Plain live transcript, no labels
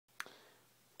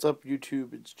What's up,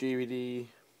 YouTube? It's JVD.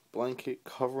 Blanket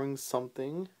covering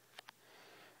something.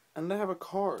 And I have a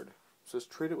card. It says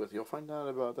trade it with. You'll find out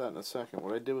about that in a second.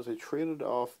 What I did was I traded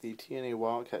off the TNA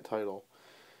Wildcat title.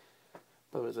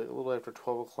 But it was like a little after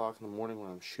 12 o'clock in the morning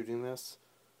when I'm shooting this.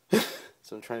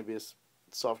 So I'm trying to be as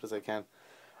soft as I can.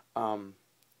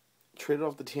 Traded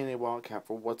off the TNA Wildcat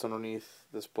for what's underneath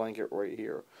this blanket right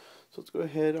here. So let's go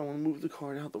ahead. I want to move the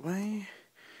card out the way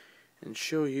and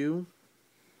show you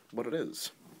what it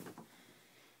is.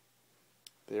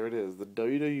 There it is, the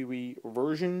WWE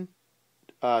version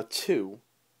 2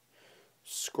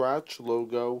 scratch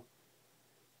logo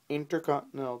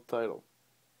Intercontinental title.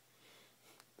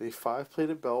 The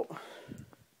 5-plated belt.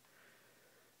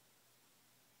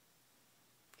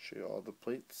 Show you all the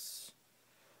plates.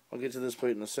 I'll get to this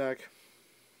plate in a sec.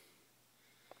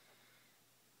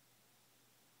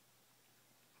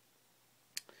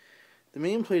 The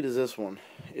main plate is this one.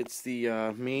 It's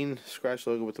the main scratch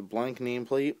logo with the blank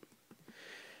nameplate.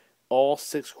 All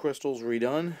 6 crystals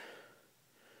redone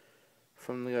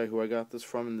from the guy who I got this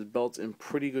from, and the belt's in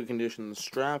pretty good condition. The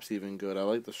strap's even good. I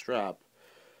like the strap.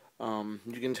 You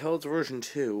can tell it's version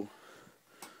 2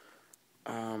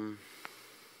 because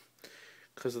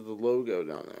of the logo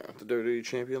down there, the WWE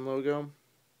Champion logo.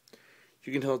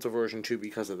 You can tell it's a version 2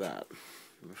 because of that.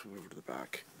 Let's move over to the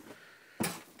back.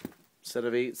 Set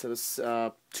of 8, set of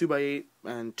 2x8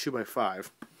 and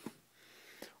 2x5.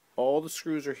 All the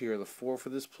screws are here. The 4 for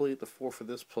this plate, the 4 for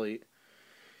this plate.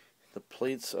 The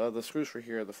plates, the screws for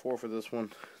here, the 4 for this one,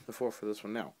 the 4 for this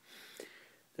one. Now,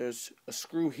 there's a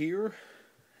screw here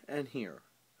and here.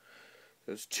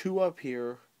 There's 2 up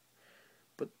here,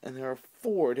 and there are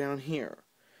 4 down here.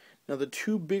 Now, the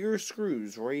 2 bigger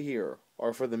screws right here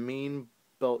are for the main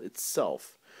belt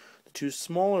itself. The 2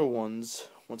 smaller ones,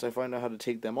 once I find out how to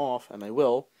take them off, and I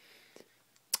will,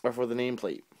 are for the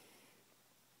nameplate.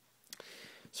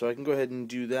 So I can go ahead and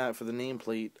do that for the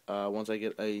nameplate once I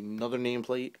get another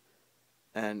nameplate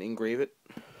and engrave it.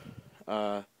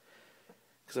 Because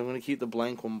I'm going to keep the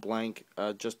blank one blank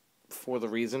just for the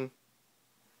reason,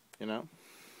 you know.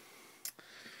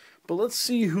 But let's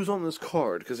see who's on this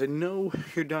card, because I know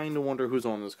you're dying to wonder who's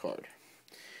on this card.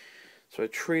 So I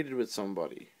traded with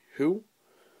somebody. Who?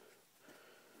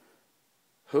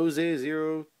 Jose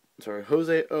O21.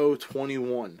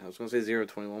 I was going to say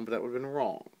 021, but that would have been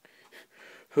wrong.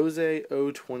 Jose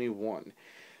O21.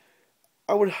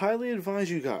 I would highly advise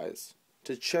you guys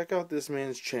to check out this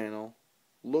man's channel,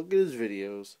 look at his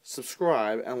videos,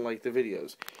 subscribe, and like the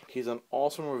videos. He's done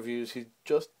awesome reviews. He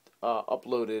just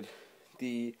uploaded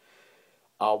the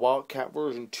Wildcat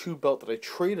version 2 belt that I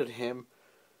traded him.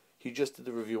 He just did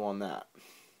the review on that.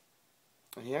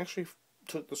 And he actually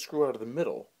took the screw out of the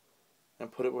middle and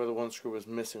put it where the one screw was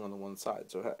missing on the one side.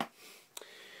 So hey.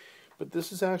 But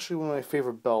this is actually one of my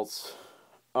favorite belts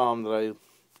that I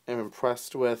am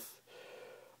impressed with.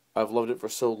 I've loved it for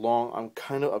so long. I'm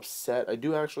kind of upset. I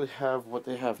do actually have what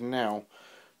they have now,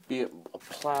 be it a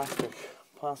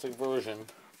plastic version.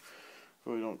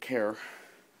 Really don't care.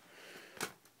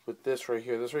 But this right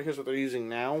here is what they're using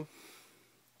now.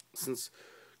 Since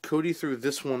Cody threw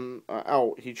this one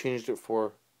out, he changed it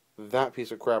for that piece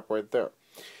of crap right there.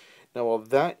 Now, while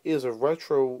that is a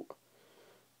retro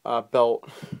belt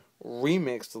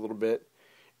remixed a little bit,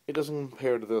 it doesn't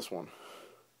compare to this one.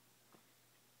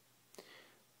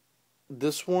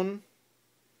 This one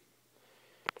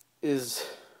is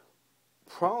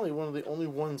probably one of the only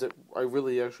ones that I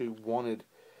really actually wanted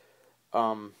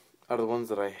out of the ones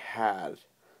that I had,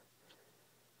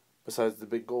 besides the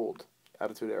big gold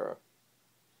Attitude Era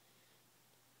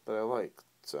that I like.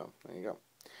 So, there you go.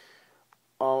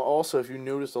 Also, if you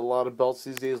notice, a lot of belts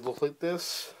these days look like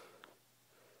this.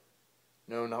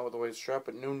 No, not with the white strap,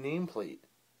 but no nameplate.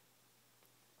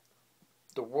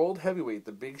 The World Heavyweight,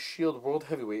 the Big Shield World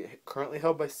Heavyweight, currently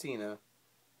held by Cena,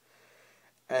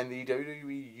 and the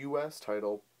WWE US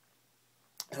title,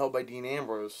 held by Dean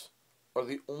Ambrose, are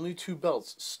the only 2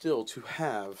 belts still to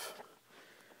have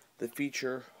the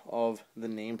feature of the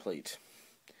nameplate.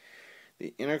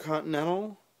 The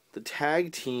Intercontinental, the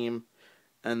Tag Team,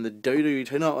 and the WWE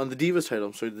title, no, and the Divas title.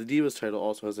 I'm sorry, the Divas title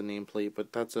also has a nameplate,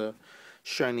 but that's a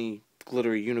shiny,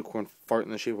 glittery unicorn fart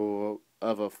in the shape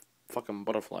of a fucking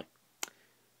butterfly.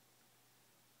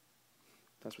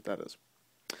 That's what that is.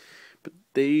 But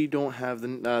they don't have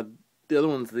the other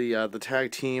ones, the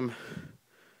Tag Team,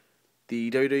 the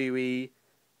WWE,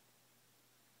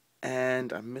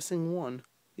 and I'm missing one,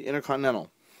 the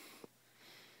Intercontinental.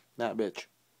 That bitch.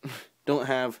 Don't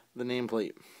have the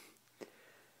nameplate.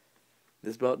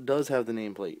 This belt does have the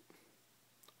nameplate.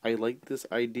 I like this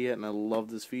idea and I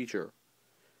love this feature.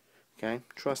 Okay?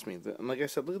 Trust me. And like I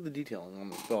said, look at the detailing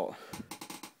on this belt.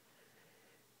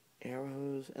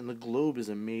 arrows, and the globe is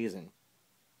amazing.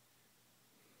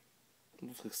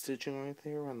 Looks like stitching right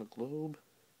there on the globe.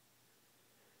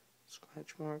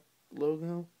 Scratch mark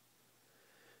logo.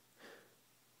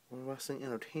 World Wrestling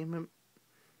Entertainment.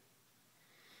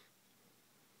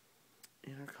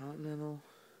 Intercontinental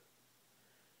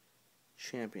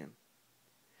Champion.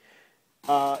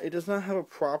 It does not have a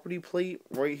property plate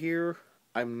right here.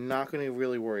 I'm not going to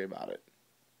really worry about it.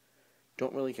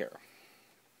 Don't really care.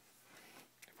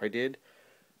 If I did,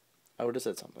 I would have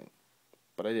said something.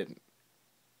 But I didn't.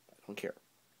 I don't care.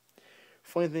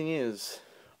 Funny thing is,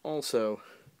 also,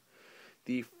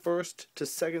 the first to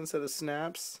second set of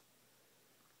snaps,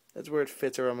 that's where it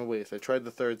fits around my waist. I tried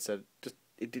the third set.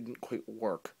 It didn't quite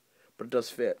work. But it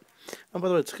does fit. And by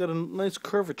the way, it's got a nice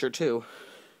curvature, too.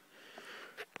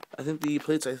 I think the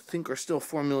plates, are still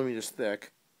 4 millimeters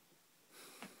thick.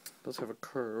 It does have a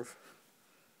curve.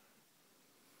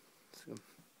 So,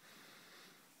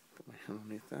 put my hand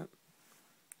underneath that.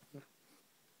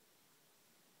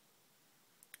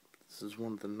 This is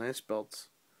one of the nice belts.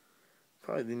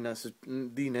 Probably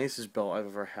the nicest belt I've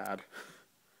ever had.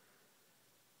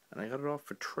 And I got it off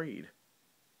for trade.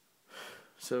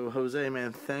 So, Jose,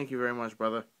 man, thank you very much,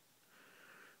 brother.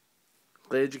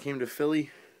 Glad you came to Philly.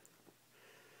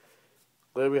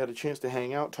 Glad we had a chance to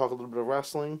hang out, talk a little bit of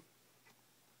wrestling.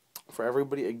 For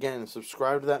everybody, again,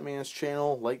 subscribe to that man's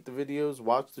channel, like the videos,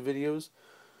 watch the videos,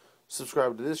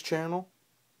 subscribe to this channel.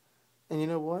 And you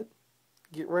know what?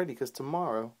 Get ready, because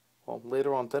tomorrow, well,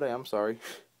 later on today, I'm sorry,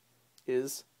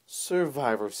 is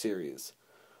Survivor Series.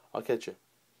 I'll catch you.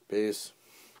 Peace.